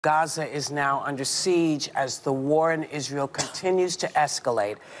Gaza is now under siege as the war in Israel continues to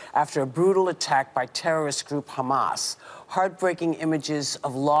escalate after a brutal attack by terrorist group Hamas. Heartbreaking images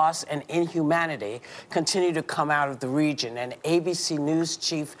of loss and inhumanity continue to come out of the region, and ABC News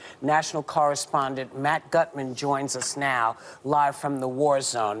chief national correspondent Matt Gutman joins us now live from the war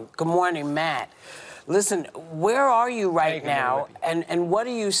zone. Good morning, Matt. Listen, where are you right now, and what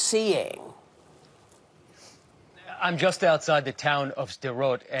are you seeing? I'm just outside the town of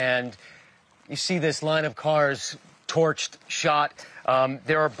Sderot, and you see this line of cars torched, shot.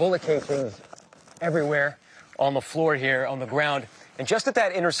 There are bullet casings everywhere on the floor here, on the ground. And just at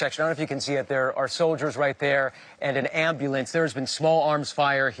that intersection, I don't know if you can see it, there are soldiers right there and an ambulance. There's been small arms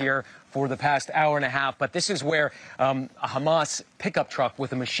fire here for the past hour and a half, but this is where a Hamas pickup truck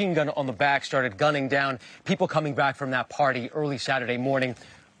with a machine gun on the back started gunning down people coming back from that party early Saturday morning.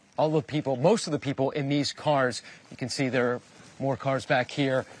 All the people, most of the people in these cars, you can see there are more cars back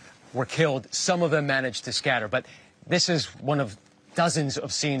here, were killed. Some of them managed to scatter. But this is one of dozens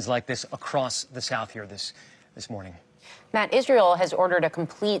of scenes like this across the South here this morning. Matt, Israel has ordered a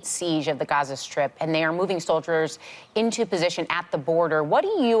complete siege of the Gaza Strip, and they are moving soldiers into position at the border. What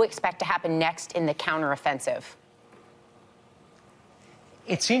do you expect to happen next in the counteroffensive?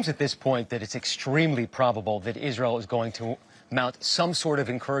 It seems at this point that it's extremely probable that Israel is going to mount some sort of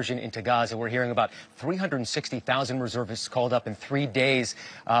incursion into Gaza. We're hearing about 360,000 reservists called up in 3 days.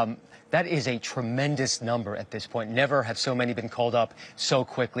 That is a tremendous number at this point. Never have so many been called up so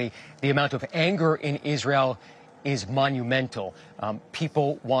quickly. The amount of anger in Israel is monumental.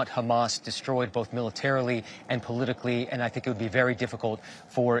 People want Hamas destroyed both militarily and politically, and I think it would be very difficult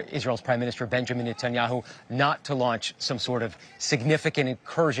for Israel's Prime Minister Benjamin Netanyahu not to launch some sort of significant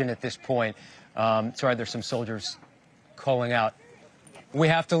incursion at this point. Sorry, there's some soldiers calling out. We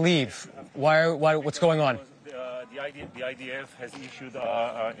have to leave. What's going on? The IDF has issued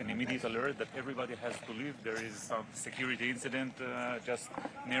an immediate alert that everybody has to leave. There is some security incident just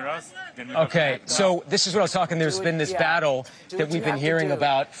near us. Okay, so this is what I was talking. There's been this battle that we've been hearing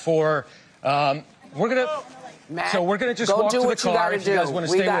about for. We're gonna just walk to the car. If you guys want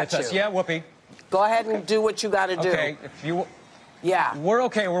to stay with us, yeah, Whoopi. Go ahead and do what you got to do. Okay, if you. Yeah. We're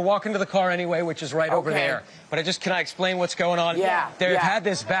okay. We're walking to the car anyway, which is right over there. But can I explain what's going on? Yeah. They've had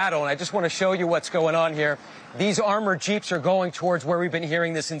this battle, and I just want to show you what's going on here. These armored jeeps are going towards where we've been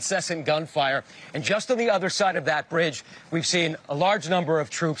hearing this incessant gunfire. And just on the other side of that bridge, we've seen a large number of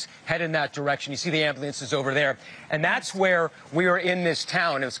troops head in that direction. You see the ambulances over there. And that's where we are in this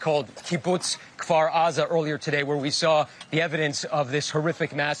town. It was called Kibbutz Kfar Aza earlier today, where we saw the evidence of this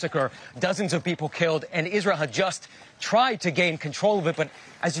horrific massacre. Dozens of people killed, and Israel had just tried to gain control of it. But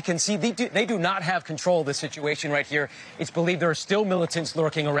as you can see, they do not have control of the situation right here. It's believed there are still militants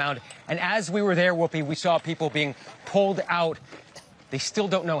lurking around. And as we were there, Whoopi, we saw people being pulled out. They still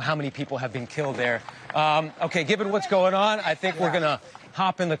don't know how many people have been killed there. Okay, given what's going on, I think we're going to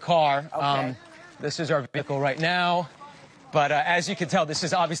hop in the car. This is our vehicle right now. But as you can tell, this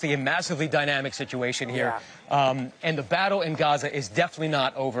is obviously a massively dynamic situation here. And the battle in Gaza is definitely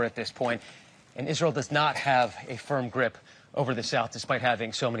not over at this point. And Israel does not have a firm grip over the South, despite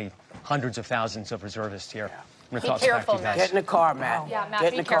having so many hundreds of thousands of reservists here. Be careful, Matt. Get in the car, Matt. Yeah, Matt,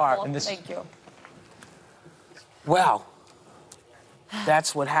 get in the car. Thank you. Well,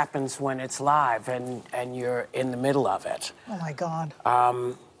 that's what happens when it's live and you're in the middle of it. Oh, my God.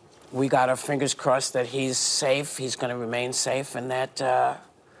 We got our fingers crossed that he's safe, he's going to remain safe, and that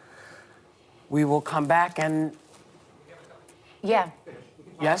we will come back and... Yeah.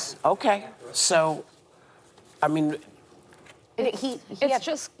 Yes? Okay. So, I mean... It's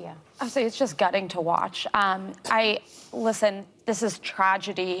just gutting to watch. Listen, this is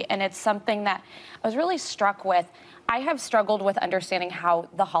tragedy, and it's something that I was really struck with. I have struggled with understanding how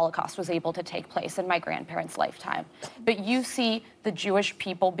the Holocaust was able to take place in my grandparents' lifetime. But you see the Jewish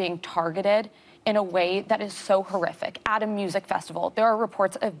people being targeted in a way that is so horrific. At a music festival, there are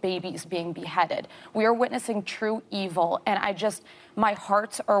reports of babies being beheaded. We are witnessing true evil, and my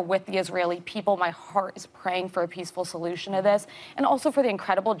hearts are with the Israeli people. My heart is praying for a peaceful solution to this, and also for the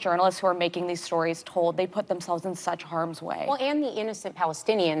incredible journalists who are making these stories told. They put themselves in such harm's way. Well, and the innocent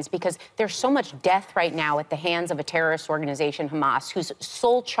Palestinians, because there's so much death right now at the hands of a terrorist organization, Hamas, whose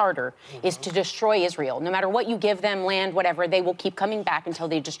sole charter is to destroy Israel. No matter what you give them, land, whatever, they will keep coming back until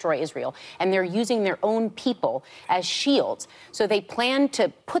they destroy Israel. And they're using their own people as shields. So they plan to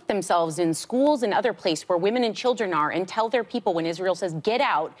put themselves in schools and other places where women and children are and tell their people when Israel says, get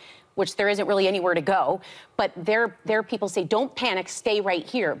out, which there isn't really anywhere to go. But their people say, don't panic, stay right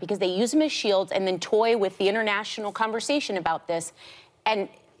here, because they use them as shields and then toy with the international conversation about this. And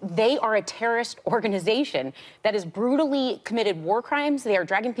they are a terrorist organization that has brutally committed war crimes. They are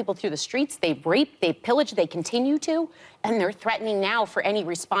dragging people through the streets. They've raped, they've pillaged, they continue to. And they're threatening now for any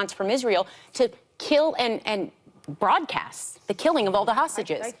response from Israel to kill and broadcast the killing of all the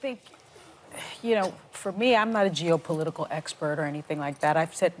hostages. I think, you know, for me, I'm not a geopolitical expert or anything like that.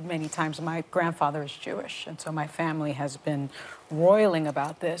 I've said many times my grandfather is Jewish, and so my family has been roiling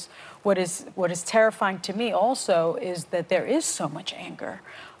about this. What is terrifying to me also is that there is so much anger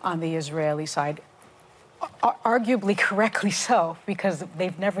on the Israeli side, arguably correctly so, because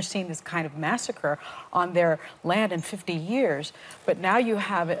they've never seen this kind of massacre on their land in 50 years. But now you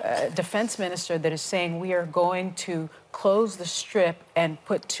have a defense minister that is saying we are going to close the strip and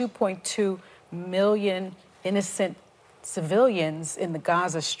put 2.2 million innocent civilians in the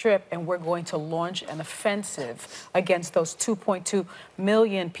Gaza Strip, and we're going to launch an offensive against those 2.2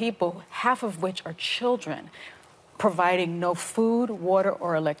 million people, half of which are children, providing no food, water,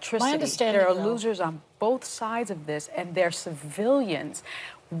 or electricity. My understanding, there are losers on both sides of this, and they're civilians.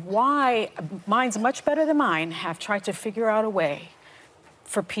 Why, minds much better than mine, have tried to figure out a way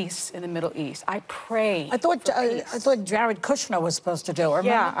for peace in the Middle East. I pray. I thought Jared Kushner was supposed to do it.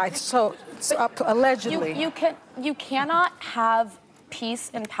 Yeah, allegedly. You cannot have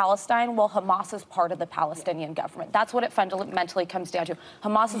peace in Palestine while Hamas is part of the Palestinian government. That's what it fundamentally comes down to.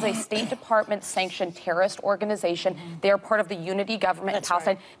 Hamas is a State Department-sanctioned terrorist organization. They are part of the unity government in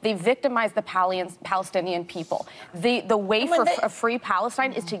Palestine. Right. They victimize the Palestinian people. The way for a free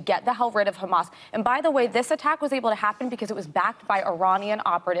Palestine is to get the hell rid of Hamas. And by the way, this attack was able to happen because it was backed by Iranian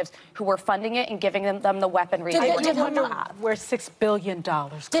operatives who were funding it and giving them the weaponry. Where $6 billion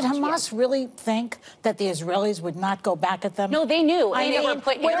comes Did Hamas really think that the Israelis would not go back at them? No, they knew.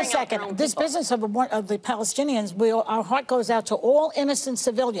 Wait a second. This business of the Palestinians, our heart goes out to all innocent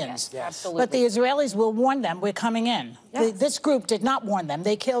civilians. Yes, absolutely. But the Israelis will warn them, we're coming in. Yes. This group did not warn them.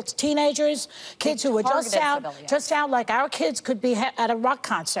 They killed teenagers, kids who were just out like our kids could be at a rock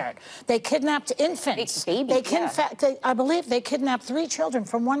concert. They kidnapped infants. I believe they kidnapped 3 children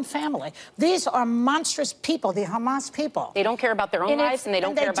from one family. These are monstrous people, the Hamas people. They don't care about their own lives, and they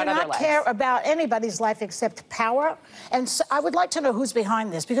don't care about other lives. They do not care about anybody's life except power. And so I would like to know who's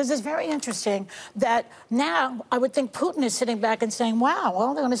behind this, because it's very interesting that now I would think Putin is sitting back and saying, wow,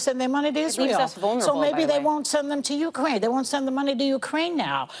 well, they're going to send their money to Israel. It leaves us vulnerable, so maybe they won't send them to Ukraine. They won't send the money to Ukraine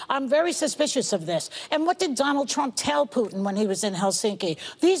now. I'm very suspicious of this. And what did Donald Trump tell Putin when he was in Helsinki?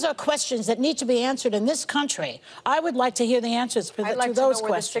 These are questions that need to be answered in this country. I would like to hear the answers to those questions. I'd like to know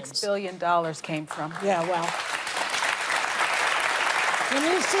where the $6 billion came from. Yeah, well... When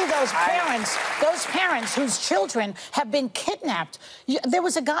you see those parents whose children have been kidnapped. There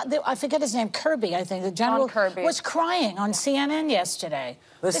was a guy, I forget his name, Kirby, I think, the general was crying on CNN yesterday.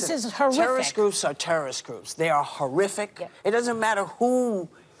 Listen, this is horrific. Terrorist groups are terrorist groups. They are horrific. Yeah. It doesn't matter who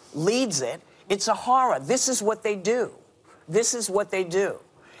leads it. It's a horror. This is what they do. This is what they do.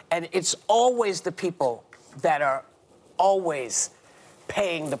 And it's always the people that are always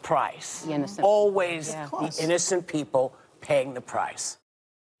paying the price. The innocent. Always the innocent people paying the price.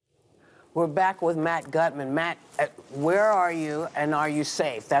 We're back with Matt Gutman. Matt, where are you, and are you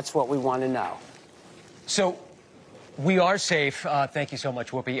safe? That's what we want to know. So we are safe. Thank you so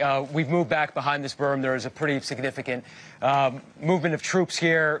much, Whoopi. We've moved back behind this berm. There is a pretty significant movement of troops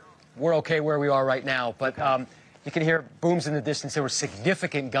here. We're okay where we are right now, but you can hear booms in the distance. There was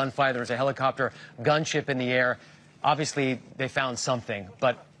significant gunfire. There was a helicopter gunship in the air. Obviously, they found something,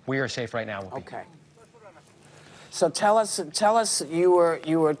 but we are safe right now, Whoopi. Okay. So tell us, you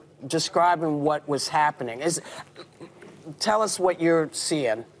were describing what was happening. Tell us what you're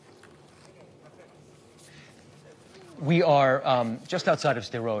seeing. We are just outside of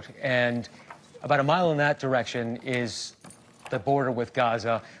Sderot, and about a mile in that direction is the border with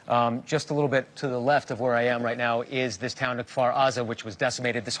Gaza. Just a little bit to the left of where I am right now is this town of Kfar Aza, which was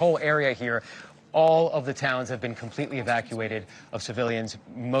decimated. This whole area here, all of the towns have been completely evacuated of civilians.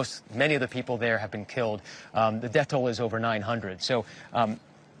 Many of the people there have been killed. The death toll is over 900. So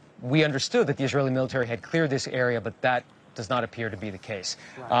we understood that the Israeli military had cleared this area, but that does not appear to be the case.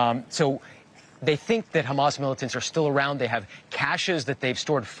 Right. So they think that Hamas militants are still around. They have caches that they've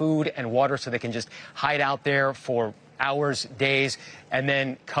stored food and water so they can just hide out there for hours, days, and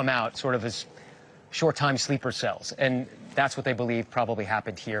then come out sort of as short-time sleeper cells. And that's what they believe probably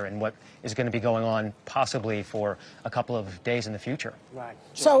happened here and what is going to be going on possibly for a couple of days in the future. Right.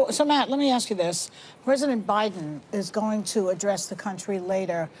 So Matt, let me ask you this. President Biden is going to address the country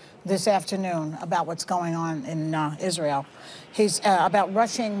later this afternoon about what's going on in Israel. He's about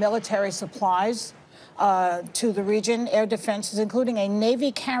rushing military supplies to the region, air defenses, including a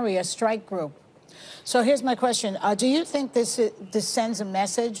Navy carrier strike group So here's my question. Do you think this sends a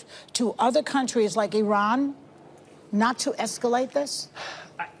message to other countries like Iran not to escalate this?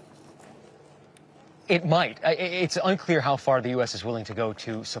 It might. It's unclear how far the U.S. is willing to go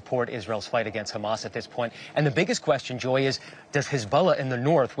to support Israel's fight against Hamas at this point. And the biggest question, Joy, is does Hezbollah in the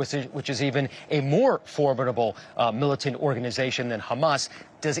north, which is even a more formidable militant organization than Hamas,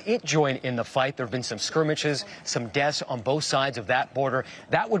 does it join in the fight? There have been some skirmishes, some deaths on both sides of that border.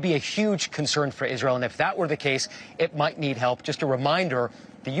 That would be a huge concern for Israel. And if that were the case, it might need help. Just a reminder,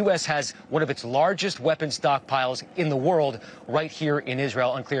 the U.S. has one of its largest weapons stockpiles in the world right here in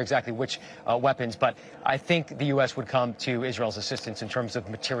Israel. Unclear exactly which weapons, but I think the U.S. would come to Israel's assistance in terms of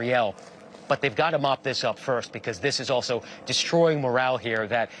materiel. But they've got to mop this up first, because this is also destroying morale here,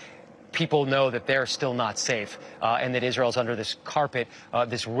 that people know that they're still not safe and that Israel's under this carpet,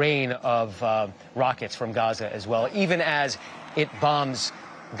 this rain of rockets from Gaza as well, even as it bombs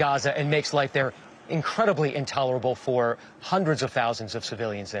Gaza and makes life there incredibly intolerable for hundreds of thousands of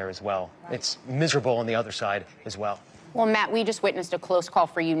civilians there as well. It's miserable on the other side as well. Well, Matt, we just witnessed a close call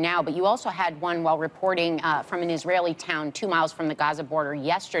for you now, but you also had one while reporting from an Israeli town 2 miles from the Gaza border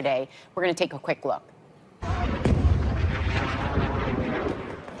yesterday. We're going to take a quick look.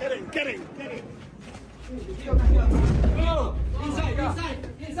 Get in. Oh, inside,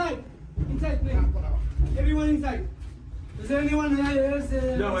 please. Everyone inside. Is there anyone else?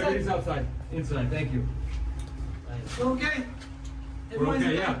 No, everybody's outside. Inside, thank you. Okay? We're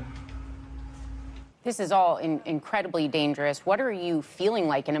okay, yeah. This is all incredibly dangerous. What are you feeling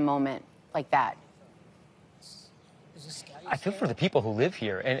like in a moment like that? I feel for the people who live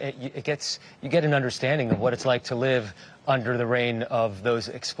here, and you get an understanding of what it's like to live under the reign of those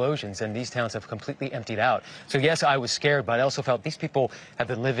explosions, and these towns have completely emptied out. So yes, I was scared, but I also felt these people have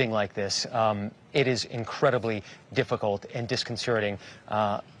been living like this. It is incredibly difficult and disconcerting.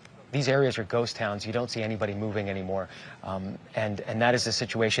 These areas are ghost towns. You don't see anybody moving anymore. And that is the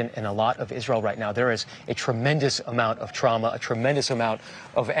situation in a lot of Israel right now. There is a tremendous amount of trauma, a tremendous amount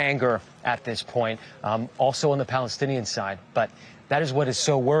of anger at this point, also on the Palestinian side. But that is what is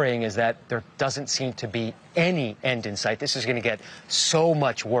so worrying, is that there doesn't seem to be any end in sight. This is going to get so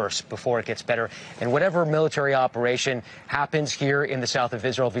much worse before it gets better. And whatever military operation happens here in the south of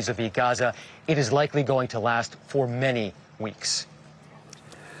Israel vis-a-vis Gaza, it is likely going to last for many weeks.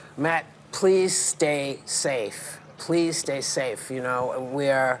 Matt, please stay safe. Please stay safe. You know,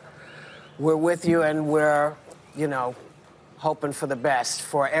 we're with you, and we're, hoping for the best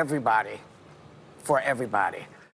for everybody. For everybody.